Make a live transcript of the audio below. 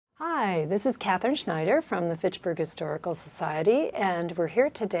Hi, this is Catherine Schneider from the Fitchburg Historical Society, and we're here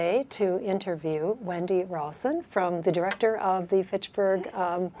today to interview Wendy Rawson, from the director of the Fitchburg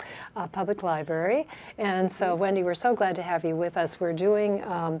Public Library. And so, Wendy, we're so glad to have you with us. We're doing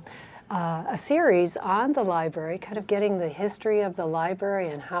a series on the library, kind of getting the history of the library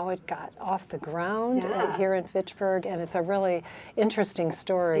and how it got off the ground here in Fitchburg, and it's a really interesting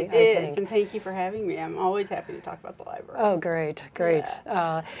story, I think. And thank you for having me. I'm always happy to talk about the library. Oh, great, great.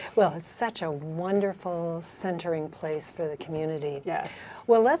 Yeah. Well, it's such a wonderful centering place for the community. Yeah.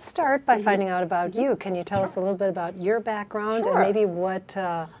 Well, let's start by finding out about you. Can you tell us a little bit about your background and maybe what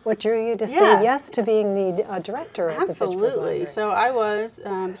drew you to say yes to being the director at the Fitchburg Library? So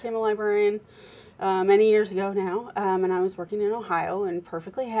I became a librarian many years ago now, and I was working in Ohio and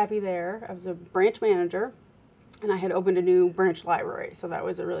perfectly happy there. I was a branch manager, and I had opened a new branch library, so that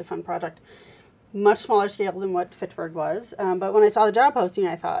was a really fun project. Much smaller scale than what Fitchburg was, but when I saw the job posting,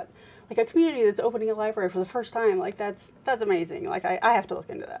 I thought, like, a community that's opening a library for the first time, like, that's amazing. Like, I have to look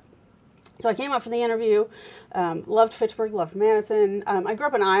into that. So I came up for the interview, loved Fitchburg, loved Madison. I grew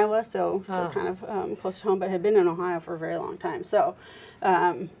up in Iowa, so kind of close to home, but had been in Ohio for a very long time. So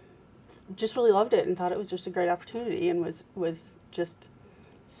just really loved it and thought it was just a great opportunity, and was just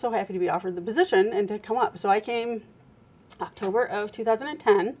so happy to be offered the position and to come up. So I came October of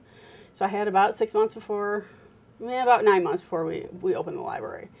 2010. So I had about 6 months before, about 9 months before we opened the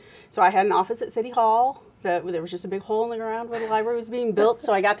library. So I had an office at City Hall. There was just a big hole in the ground where the library was being built,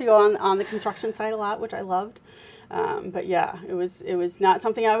 so I got to go on the construction site a lot, which I loved. But yeah, it was not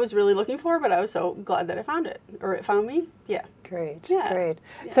something I was really looking for, but I was so glad that I found it, or it found me. Yeah. Great, great.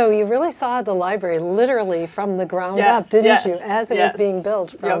 Yeah. So you really saw the library literally from the ground up, didn't you? As it was being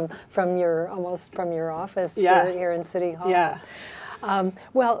built from your office here in City Hall. Yeah.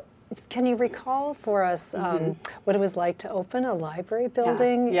 Well, can you recall for us what it was like to open a library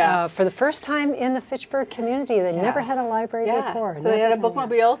building for the first time in the Fitchburg community? They never had a library before. So they had a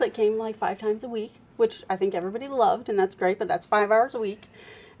bookmobile that came like 5 times a week, which I think everybody loved, and that's great, but that's 5 hours a week.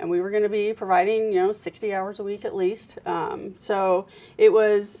 And we were going to be providing, 60 hours a week at least. So it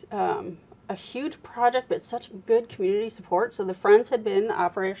was a huge project, but such good community support. So the Friends had been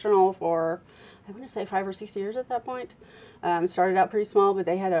operational for, I want to say, 5 or 6 years at that point. Started out pretty small, but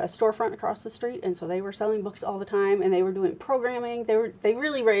they had a storefront across the street, and so they were selling books all the time, and they were doing programming. They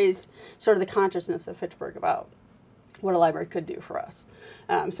really raised sort of the consciousness of Fitchburg about what a library could do for us.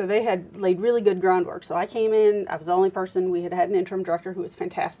 So they had laid really good groundwork. So I came in, I was the only person. We had an interim director who was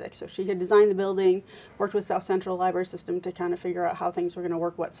fantastic. So she had designed the building, worked with South Central Library System to kind of figure out how things were going to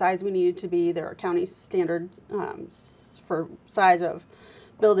work, what size we needed to be. There are county standards for size of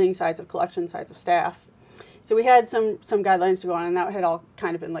building, size of collection, size of staff. So we had some guidelines to go on, and that had all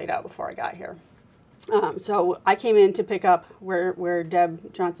kind of been laid out before I got here. So I came in to pick up where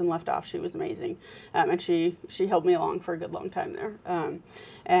Deb Johnson left off. She was amazing, and she helped me along for a good long time there.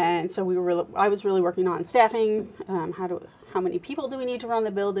 And so I was really working on staffing. How many people do we need to run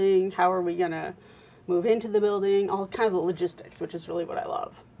the building? How are we going to move into the building? All kind of the logistics, which is really what I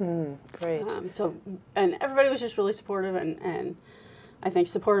love. Great. And everybody was just really supportive, and I think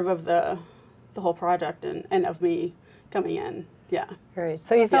supportive of the whole project and of me coming in. Yeah. Great.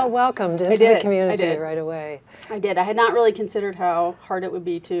 So you felt welcomed into the community right away. I did. I had not really considered how hard it would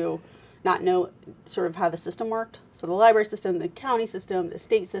be to not know sort of how the system worked. So the library system, the county system, the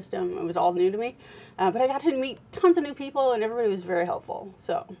state system, it was all new to me. But I got to meet tons of new people, and everybody was very helpful.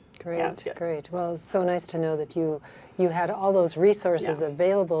 So great, yeah, it's good. Great. Well, it's so nice to know that you had all those resources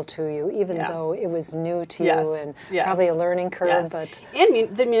available to you, even though it was new to you and probably a learning curve. But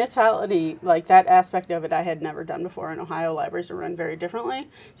and the municipality, like that aspect of it, I had never done before. In Ohio, libraries are run very differently.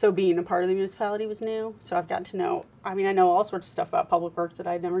 So being a part of the municipality was new. So I've gotten to know. I mean, I know all sorts of stuff about public works that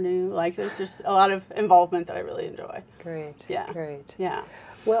I never knew. Like there's just a lot of involvement that I really enjoy. Great. Yeah. Great. Yeah.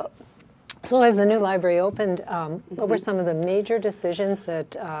 Well, so as the new library opened, what were some of the major decisions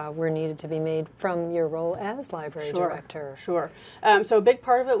that were needed to be made from your role as library director? Sure. So a big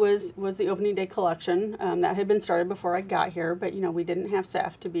part of it was the opening day collection. That had been started before I got here, but we didn't have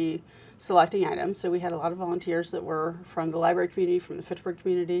staff to be selecting items, so we had a lot of volunteers that were from the library community, from the Fitchburg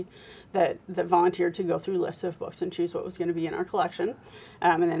community, that volunteered to go through lists of books and choose what was going to be in our collection.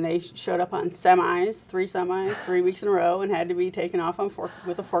 And then they showed up on semis, 3 weeks in a row, and had to be taken off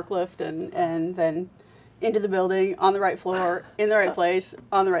with a forklift and then into the building, on the right floor, in the right place,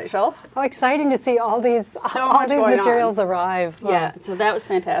 on the right shelf. How exciting to see all these materials arrive. Yeah, so that was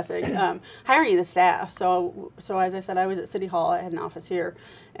fantastic. Hiring the staff. So as I said, I was at City Hall. I had an office here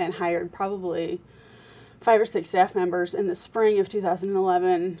and hired probably 5 or 6 staff members in the spring of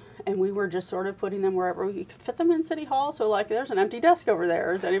 2011, and we were just sort of putting them wherever we could fit them in City Hall. So like, there's an empty desk over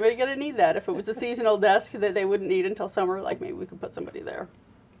there. Is anybody going to need that? If it was a seasonal desk that they wouldn't need until summer, like maybe we could put somebody there.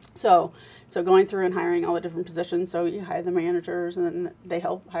 So going through and hiring all the different positions. So you hire the managers, and then they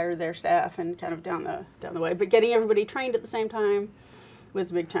help hire their staff, and kind of down the way. But getting everybody trained at the same time was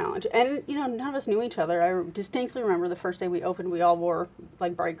a big challenge. And, you know, none of us knew each other. I distinctly remember the first day we opened, we all wore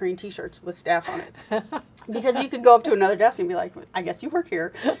like bright green t-shirts with staff on it. Because you could go up to another desk and be like, I guess you work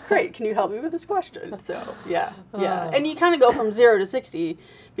here. Great, can you help me with this question? So, yeah. And you kind of go from 0 to 60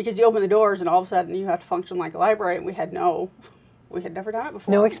 because you open the doors and all of a sudden you have to function like a library, and we had never done it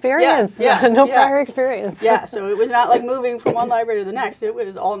before. No experience. No prior experience. So it was not like moving from one library to the next. It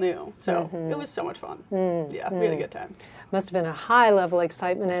was all new. So it was so much fun. We had a good time. Must have been a high level of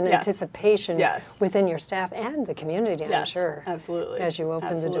excitement and anticipation within your staff and the community, I'm sure. Absolutely. As you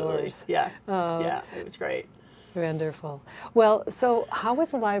opened the doors. Yeah, it was great. Wonderful. Well, so how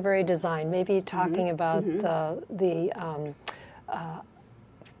was the library designed? Maybe talking about the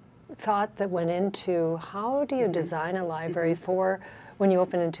thought that went into how do you design a library for when you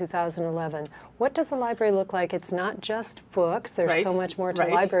opened in 2011. What does a library look like? It's not just books. There's so much more to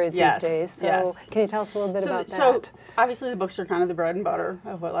libraries these days. So can you tell us a little bit about that? So obviously the books are kind of the bread and butter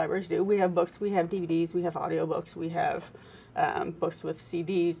of what libraries do. We have books, we have DVDs, we have audiobooks, we have books with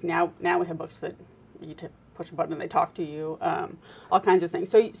CDs. Now we have books that you push a button and they talk to you, all kinds of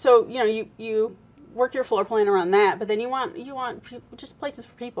things. So you know, you work your floor plan around that, but then you want just places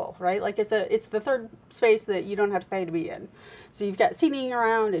for people, right? Like it's the third space that you don't have to pay to be in. So you've got seating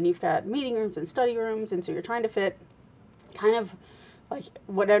around, and you've got meeting rooms and study rooms, and so you're trying to fit kind of like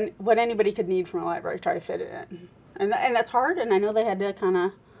what anybody could need from a library, try to fit it in, and that's hard. And I know they had to kind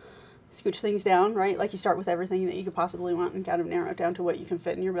of scooch things down, right? Like you start with everything that you could possibly want and kind of narrow it down to what you can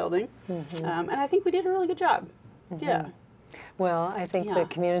fit in your building. And I think we did a really good job. Yeah. Well, I think the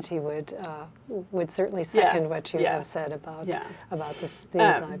community would certainly second what you have said about the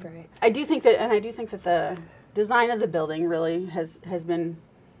library. I do think that the design of the building really has been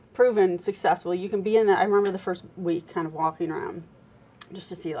proven successful. You can be in that. I remember the first week kind of walking around just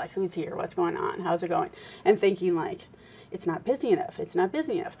to see like who's here, what's going on, how's it going, and thinking like, it's not busy enough, it's not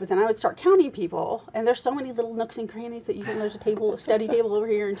busy enough. But then I would start counting people, and there's so many little nooks and crannies that there's a study table over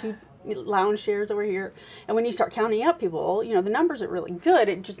here and 2 lounge chairs over here. And when you start counting up people, you know, the numbers are really good.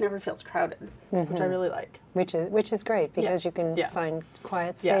 It just never feels crowded, which I really like. Which is great because you can find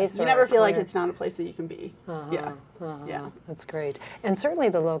quiet space. You never feel like it's not a place that you can be. That's great. And certainly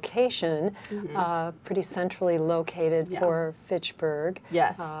the location, pretty centrally located for Fitchburg.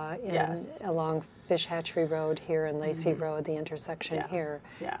 Along Fish Hatchery Road here and Lacey Road, the intersection here,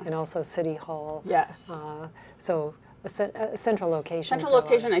 and also City Hall. So a central location. Central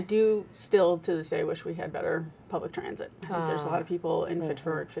location. I do still to this day wish we had better public transit. I think there's a lot of people in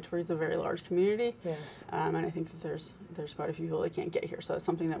Fitchburg. Fitchburg is a very large community. And I think that there's quite a few people that can't get here. So it's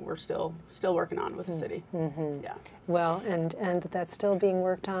something that we're still working on with the city. Well, and that's still being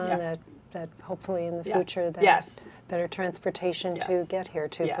worked on. That hopefully in the future that better transportation to get here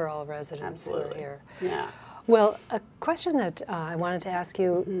too for all residents who are here. Well, a question that I wanted to ask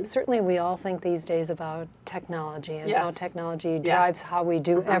you, certainly we all think these days about technology and how technology drives how we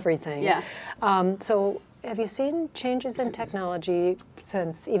do everything. So have you seen changes in technology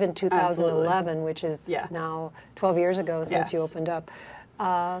since even 2011, which is now 12 years ago since you opened up?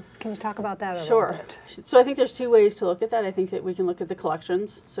 Can you talk about that a little bit? So I think there's 2 ways to look at that. I think that we can look at the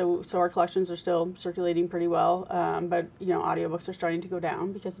collections. So our collections are still circulating pretty well, but you know, audiobooks are starting to go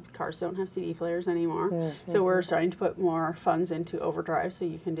down because cars don't have CD players anymore. So we're starting to put more funds into Overdrive, so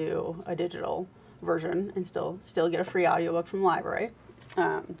you can do a digital version and still get a free audiobook from the library.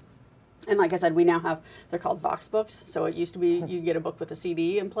 And like I said, we now have, they're called Vox books. So it used to be you get a book with a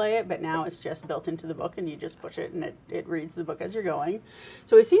CD and play it, but now it's just built into the book and you just push it and it reads the book as you're going.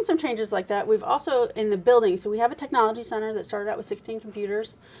 So we've seen some changes like that. We've also, in the building, so we have a technology center that started out with 16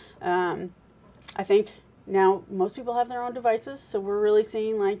 computers. I think now most people have their own devices, so we're really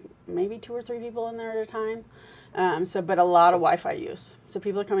seeing like maybe 2 or 3 people in there at a time. But a lot of Wi-Fi use. So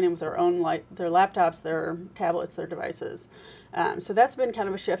people are coming in with their own, their laptops, their tablets, their devices. So that's been kind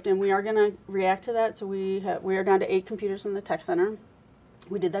of a shift, and we are going to react to that. So we are down to 8 computers in the tech center.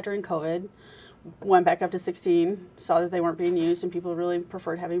 We did that during COVID. Went back up to 16, saw that they weren't being used, and people really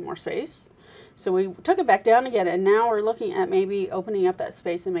preferred having more space. So we took it back down again, and now we're looking at maybe opening up that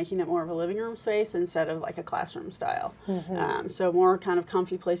space and making it more of a living room space instead of like a classroom style. So more kind of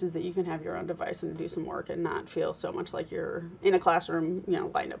comfy places that you can have your own device and do some work and not feel so much like you're in a classroom, you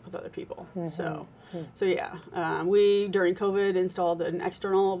know, lined up with other people. So yeah, we during COVID installed an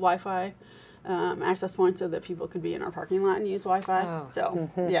external Wi-Fi access points so that people could be in our parking lot and use Wi-Fi. Oh. So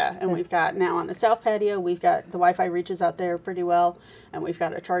yeah, and we've got now on the south patio, we've got the Wi-Fi reaches out there pretty well, and we've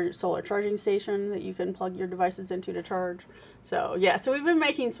got a solar charging station that you can plug your devices into to charge. So yeah, so we've been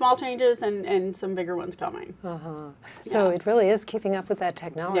making small changes and some bigger ones coming. So it really is keeping up with that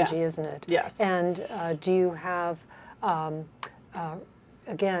technology, isn't it? Yes. And do you have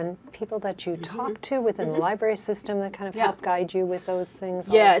again, people that you talk to within the library system that kind of help guide you with those things?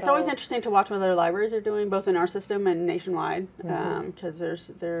 Yeah, also? it's always interesting to watch what other libraries are doing, both in our system and nationwide, because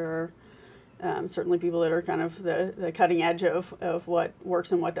there are certainly people that are kind of the cutting edge of what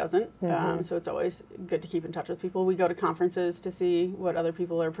works and what doesn't. So it's always good to keep in touch with people. We go to conferences to see what other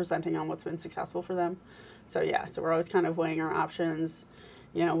people are presenting on what's been successful for them. So yeah, so we're always kind of weighing our options.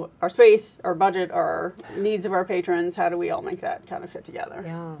 You know, our space, our budget, our needs of our patrons. How do we all make that kind of fit together?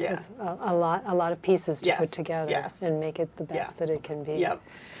 Yeah, it's a lot of pieces to put together and make it the best that it can be. Yep.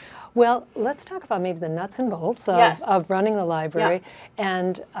 Well, let's talk about maybe the nuts and bolts of running the library.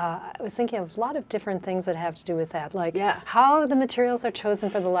 And I was thinking of a lot of different things that have to do with that, like how the materials are chosen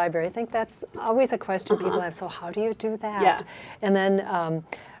for the library. I think that's always a question people have. So how do you do that? And then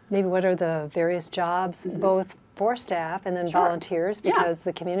maybe what are the various jobs, both for staff and then volunteers, because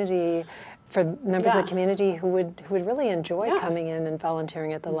the community, for members of the community who would really enjoy coming in and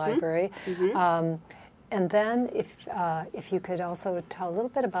volunteering at the library. And then if you could also tell a little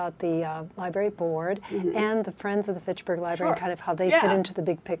bit about the library board and the Friends of the Fitchburg Library and kind of how they fit into the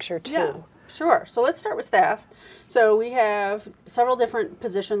big picture too. Yeah. Sure. So let's start with staff. So we have several different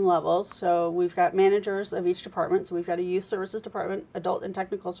position levels. So we've got managers of each department. So we've got a youth services department, adult and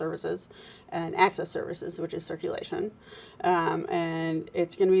technical services, and access services, which is circulation. And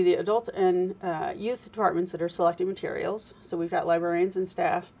it's going to be the adult and youth departments that are selecting materials. So we've got librarians and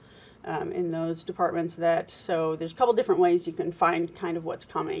staff in those departments so there's a couple different ways you can find kind of what's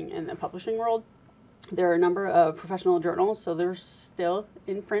coming in the publishing world. There are a number of professional journals, so they're still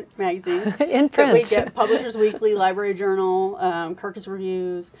in print magazines. In print. We get Publishers Weekly, Library Journal, Kirkus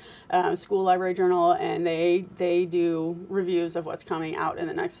Reviews, School Library Journal, and they do reviews of what's coming out in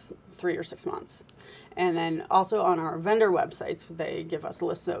the next 3 or 6 months. And then also on our vendor websites, they give us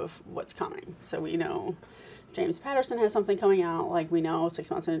lists of what's coming. So we know James Patterson has something coming out, like we know 6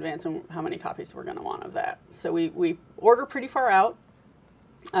 months in advance and how many copies we're going to want of that. So we order pretty far out.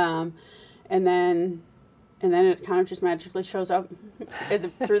 And then it kind of just magically shows up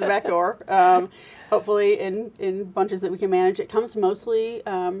through the back door, hopefully in bunches that we can manage. It comes mostly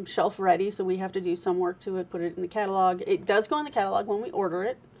shelf ready, so we have to do some work to it, put it in the catalog. It does go in the catalog when we order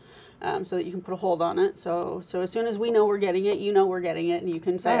it, so that you can put a hold on it. So as soon as we know we're getting it, you know we're getting it, and you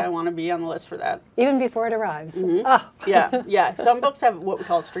can say, I want to be on the list for that. Even before it arrives. Yeah. Some books have what we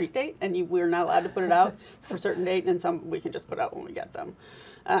call a street date, and we're not allowed to put it out for a certain date, and some we can just put out when we get them.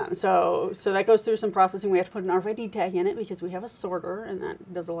 So that goes through some processing. We have to put an RFID tag in it because we have a sorter, and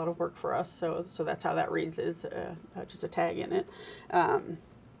that does a lot of work for us. So that's how that reads, is just a tag in it.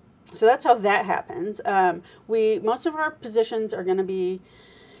 So that's how that happens. Most of our positions are going to be,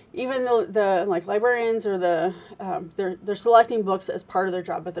 even the like librarians or they're selecting books as part of their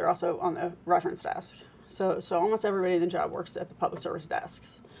job, but they're also on the reference desk. So almost everybody in the job works at the public service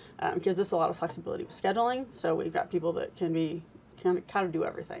desks. Gives us a lot of flexibility with scheduling. So we've got people that can kind of do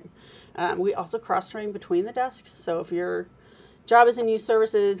everything. We also cross-train between the desks. So if your job is in youth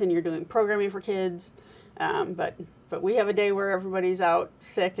services and you're doing programming for kids, but we have a day where everybody's out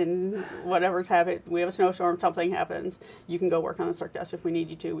sick and whatever's happened, we have a snowstorm, something happens, you can go work on the circ desk. If we need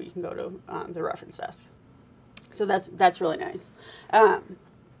you to, we can go to the reference desk. So that's really nice. Some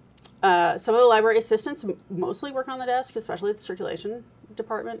of the library assistants mostly work on the desk, especially at the circulation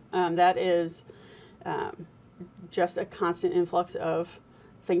department. That is just a constant influx of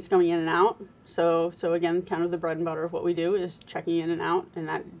things coming in and out. So again, kind of the bread and butter of what we do is checking in and out, and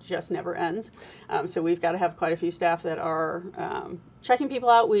that just never ends. So we've got to have quite a few staff that are checking people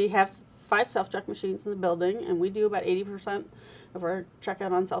out. We have 5 self-check machines in the building, and we do about 80% of our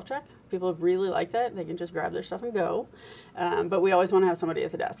checkout on self-check. People really like that. They can just grab their stuff and go. But we always want to have somebody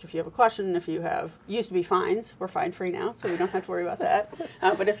at the desk. If you have a question, used to be fines. We're fine free now, so we don't have to worry about that.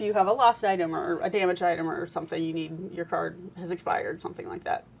 But if you have a lost item or a damaged item or something you need, your card has expired, something like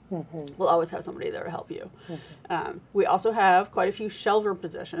that, we'll always have somebody there to help you. We also have quite a few shelver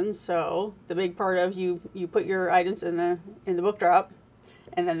positions. So the big part of you put your items in the book drop,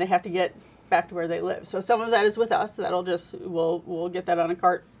 and then they have to get back to where they live. So some of that is with us. That'll just, we'll get that on a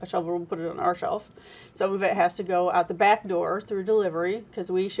cart, a shovel, we'll put it on our shelf. Some of it has to go out the back door through delivery,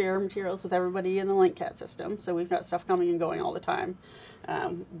 because we share materials with everybody in the LinkCat system. So we've got stuff coming and going all the time.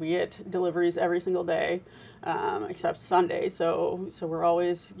 We get deliveries every single day, except Sunday. So we're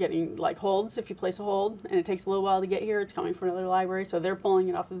always getting like holds. If you place a hold and it takes a little while to get here, it's coming from another library. So they're pulling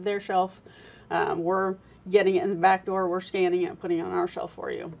it off of their shelf. We're getting it in the back door. We're scanning it and putting it on our shelf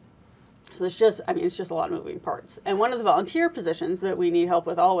for you. So it's just, I mean, it's just a lot of moving parts. And one of the volunteer positions that we need help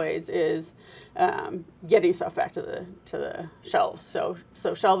with always is getting stuff back to the shelves.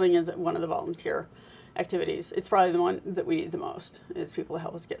 So shelving is one of the volunteer activities. It's probably the one that we need the most, is people to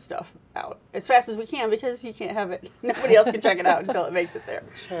help us get stuff out as fast as we can, because you can't have it, nobody else can check it out until it makes it there.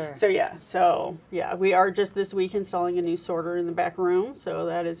 Sure. So yeah, we are just this week installing a new sorter in the back room, so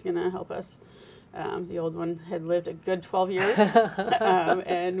that is going to help us. The old one had lived a good 12 years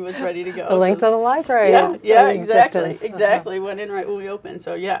and was ready to go. The length of the library. Yeah, exactly. Went in right when we opened.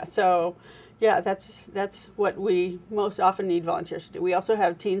 So yeah, that's what we most often need volunteers to do. We also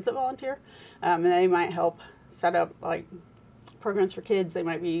have teens that volunteer, and they might help set up like programs for kids. They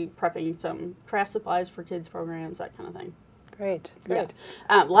might be prepping some craft supplies for kids programs, that kind of thing. Great. Yeah.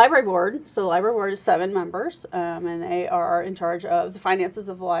 Library board. So the library board is 7 members, and they are in charge of the finances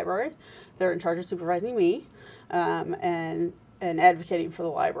of the library. They're in charge of supervising me, and advocating for the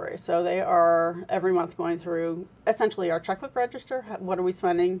library. So they are every month going through essentially our checkbook register. What are we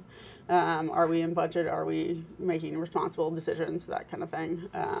spending? Are we in budget? Are we making responsible decisions? That kind of thing.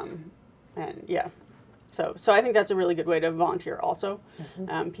 And yeah. So I think that's a really good way to volunteer also.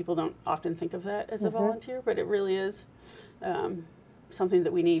 People don't often think of that as a volunteer, but it really is something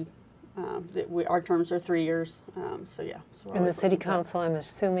that we need. Our terms are 3 years, so yeah. So and the city council, I'm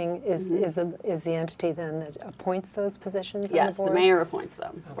assuming, is the entity then that appoints those positions on the board? Yes, the mayor appoints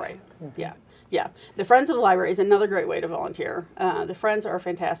them, right. Yeah. The Friends of the Library is another great way to volunteer. The Friends are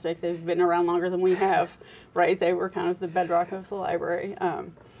fantastic. They've been around longer than we have, right? They were kind of the bedrock of the library.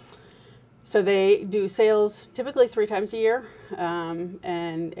 So they do sales typically 3 times a year,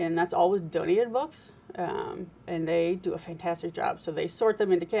 and that's all with donated books. And they do a fantastic job. So they sort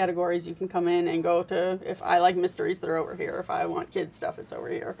them into categories. You can come in and go to, if I like mysteries, they're over here. If I want kids stuff, it's over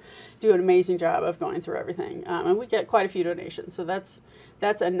here. Do an amazing job of going through everything. And we get quite a few donations. So that's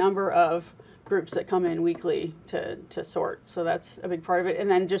a number of groups that come in weekly to sort. So that's a big part of it.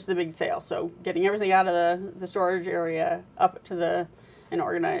 And then just the big sale. So getting everything out of the storage area up to and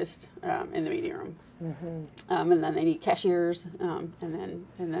organized in the meeting room. And then they need cashiers, and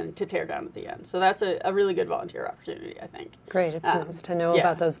then to tear down at the end. So that's a really good volunteer opportunity, I think. Great. It's nice to know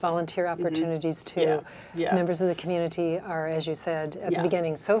about those volunteer opportunities too. Yeah. Members of the community are, as you said at the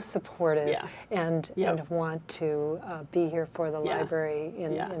beginning, so supportive and want to be here for the library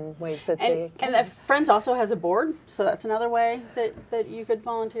in ways that they can. And the Friends also has a board, so that's another way that you could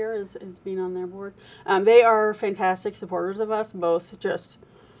volunteer is being on their board. They are fantastic supporters of us, both just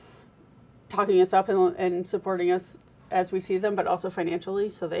talking us up and supporting us as we see them, but also financially.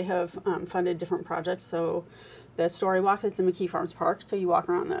 So they have funded different projects. So the story walk that's in McKee Farms Park, so you walk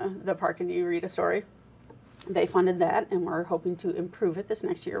around the park and you read a story. They funded that, and we're hoping to improve it this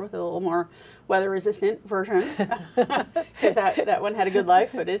next year with a little more weather-resistant version, because that one had a good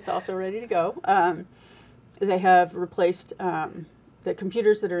life, but it's also ready to go. They have replaced the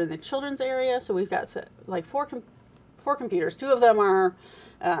computers that are in the children's area. So we've got like four computers. 2 of them are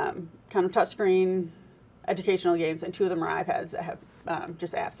kind of touchscreen educational games, and 2 of them are iPads that have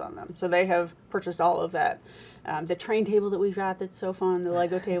just apps on them. So they have purchased all of that. The train table that we've got that's so fun, the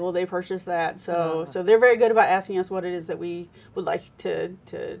Lego table, they purchased that. So they're very good about asking us what it is that we would like to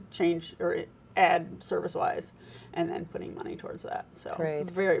change or add service-wise, and then putting money towards that. So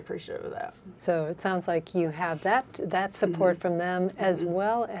very appreciative of that. So it sounds like you have that support from them, as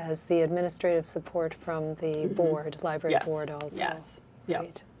well as the administrative support from the board, library board also. Yes.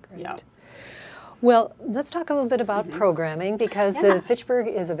 Great. Well, let's talk a little bit about programming, because the Fitchburg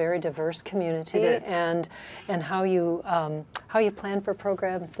is a very diverse community, and how you plan for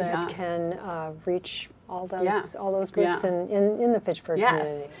programs that can reach all those groups in the Fitchburg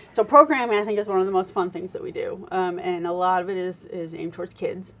community. So programming, I think, is one of the most fun things that we do, and a lot of it is aimed towards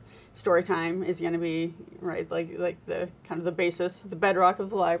kids. Story time is going to be like the kind of the basis, the bedrock of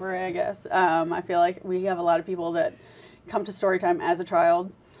the library, I guess. I feel like we have a lot of people that come to story time as a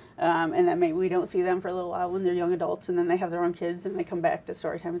child. And then maybe we don't see them for a little while when they're young adults, and then they have their own kids and they come back to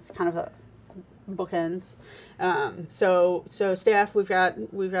story time. It's kind of a bookends. So staff, we've got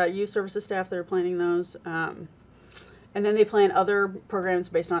youth services staff that are planning those, And then they plan other programs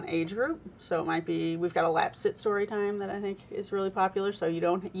based on age group. So it might be, we've got a lap sit story time that I think is really popular. So you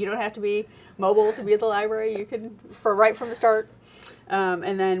don't have to be mobile to be at the library. You can, right from the start.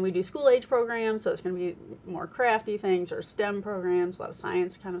 And then we do school age programs. So it's going to be more crafty things or STEM programs, a lot of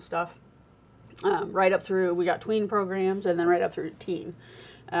science kind of stuff. Right up through, we got tween programs, and then right up through teen.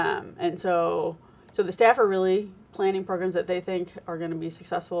 And so the staff are really planning programs that they think are going to be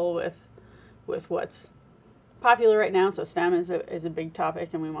successful with what's popular right now. So STEM is a big topic,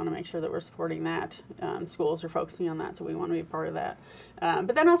 and we want to make sure that we're supporting that. Schools are focusing on that, so we want to be part of that.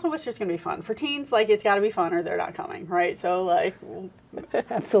 But then also it's just going to be fun. For teens, like, it's got to be fun or they're not coming, right? So, like,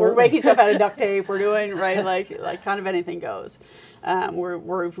 absolutely, we're making stuff out of duct tape. We're doing, right, like kind of anything goes.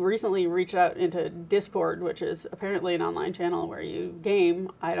 We've recently reached out into Discord, which is apparently an online channel where you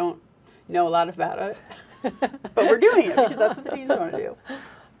game. I don't know a lot about it, but we're doing it because that's what the teens want to do.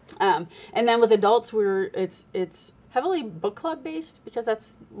 And then with adults, it's heavily book club based because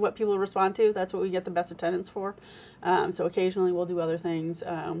that's what people respond to. That's what we get the best attendance for. So occasionally we'll do other things.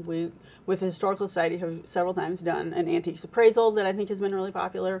 We, with the Historical Society, have several times done an antiques appraisal that I think has been really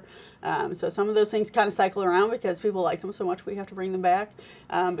popular. So some of those things kind of cycle around because people like them so much we have to bring them back.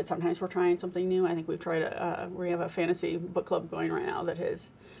 But sometimes we're trying something new. I think we've tried we have a fantasy book club going right now that has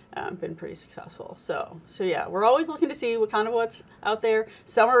been pretty successful. So yeah, we're always looking to see what's out there.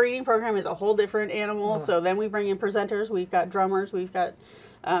 Summer reading program is a whole different animal. So then we bring in presenters. We've got drummers. We've got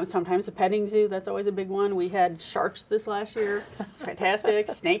sometimes a petting zoo. That's always a big one. We had sharks this last year. It's fantastic.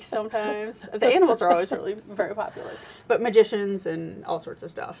 Snakes sometimes. The animals are always really very popular. But magicians and all sorts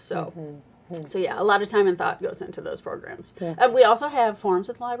of stuff. So. So yeah, a lot of time and thought goes into those programs. Yeah. We also have forms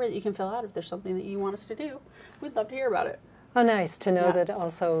at the library that you can fill out if there's something that you want us to do. We'd love to hear about it. Oh, nice to know that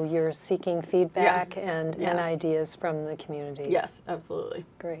also you're seeking feedback and ideas from the community. Yes, absolutely.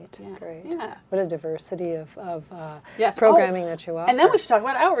 Great, great. Yeah. What a diversity of programming that you offer. And then we should talk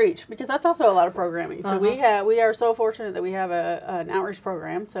about outreach, because that's also a lot of programming. So we are so fortunate that we have an outreach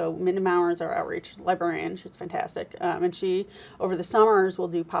program. So Minda Maurer is our outreach librarian. She's fantastic. And she, over the summers, will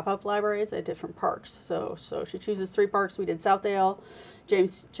do pop-up libraries at different parks. So she chooses 3 parks. We did Southdale,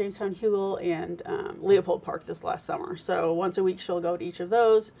 Jamestown Hugel, and Leopold Park this last summer. So once a week she'll go to each of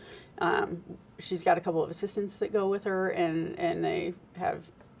those. She's got a couple of assistants that go with her, and they have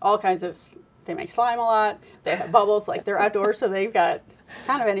all kinds of, they make slime a lot, they have bubbles, like they're outdoors, so they've got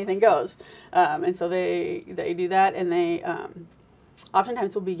kind of anything goes. And so they do that, and they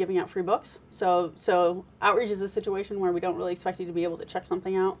oftentimes will be giving out free books. So outreach is a situation where we don't really expect you to be able to check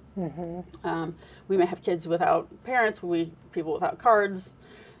something out. We may have kids without parents, people without cards.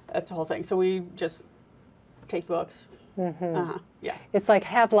 That's the whole thing. So we just take books. Yeah. It's like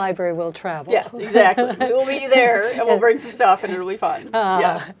have library, will travel. Yes, exactly. We will be there, and we'll bring some stuff, and it'll be fun.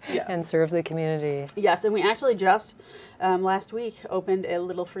 And serve the community. Yes, and we actually just last week opened a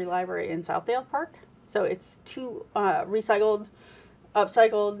little free library in Southdale Park. So it's 2 recycled,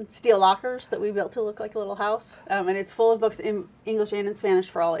 upcycled steel lockers that we built to look like a little house, and it's full of books in English and in Spanish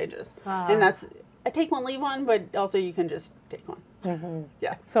for all ages. And that's a take one, leave one, but also you can just take one.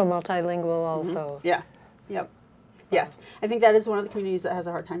 Yeah. So multilingual also. Yeah. Yep. Yes, I think that is one of the communities that has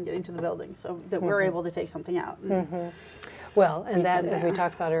a hard time getting to the building, so that we're able to take something out. Well, and that, as we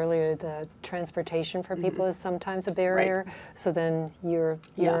talked about earlier, the transportation for people is sometimes a barrier. Right. So then your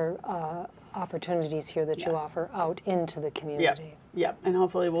opportunities here that you offer out into the community. Yep, and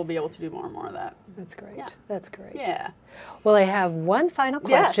hopefully we'll be able to do more and more of that. That's great. That's great. Yeah. Well, I have one final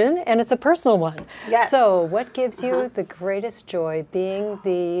question, and it's a personal one. Yes. So what gives you the greatest joy being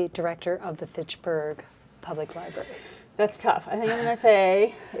the director of the Fitchburg Public Library? That's tough. I think I'm going to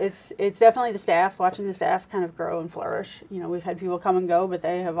say it's definitely the staff, watching the staff kind of grow and flourish. You know, we've had people come and go, but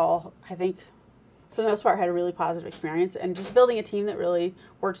they have all, I think, for the most part, had a really positive experience. And just building a team that really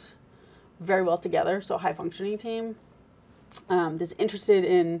works very well together, so a high-functioning team that's interested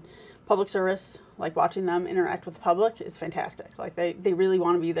in public service, like watching them interact with the public is fantastic. Like they really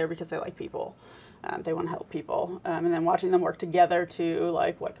want to be there because they like people. They want to help people, and then watching them work together to,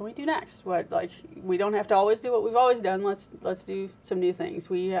 like, what can we do next? We don't have to always do what we've always done. Let's do some new things.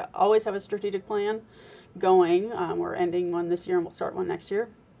 We always have a strategic plan going. We're ending one this year, and we'll start one next year.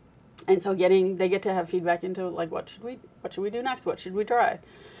 And so they get to have feedback into, like, what should we do next? What should we try?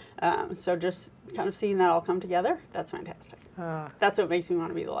 So just kind of seeing that all come together, that's fantastic. That's what makes me want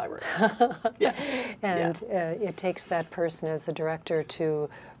to be the library. And it takes that person as a director to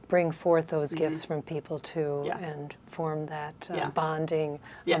bring forth those gifts from people too, Yeah. and form that Yeah. bonding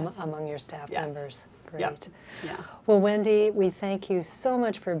Yes. among your staff Yes. members. Great. Yep. Yeah. Well, Wendy, we thank you so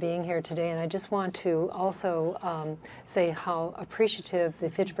much for being here today, and I just want to also say how appreciative the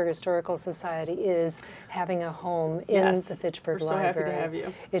Fitchburg Historical Society is having a home in Yes. the Fitchburg We're so happy Library. to have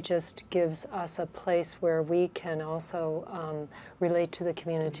you. It just gives us a place where we can also relate to the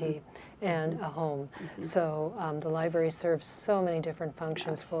community and a home. So the library serves so many different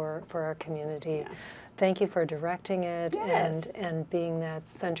functions for our community. Yeah. Thank you for directing it Yes. and being that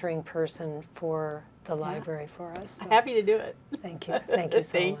centering person for the library for us. So Happy to do it. thank you. Thank you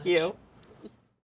so much. Thank you.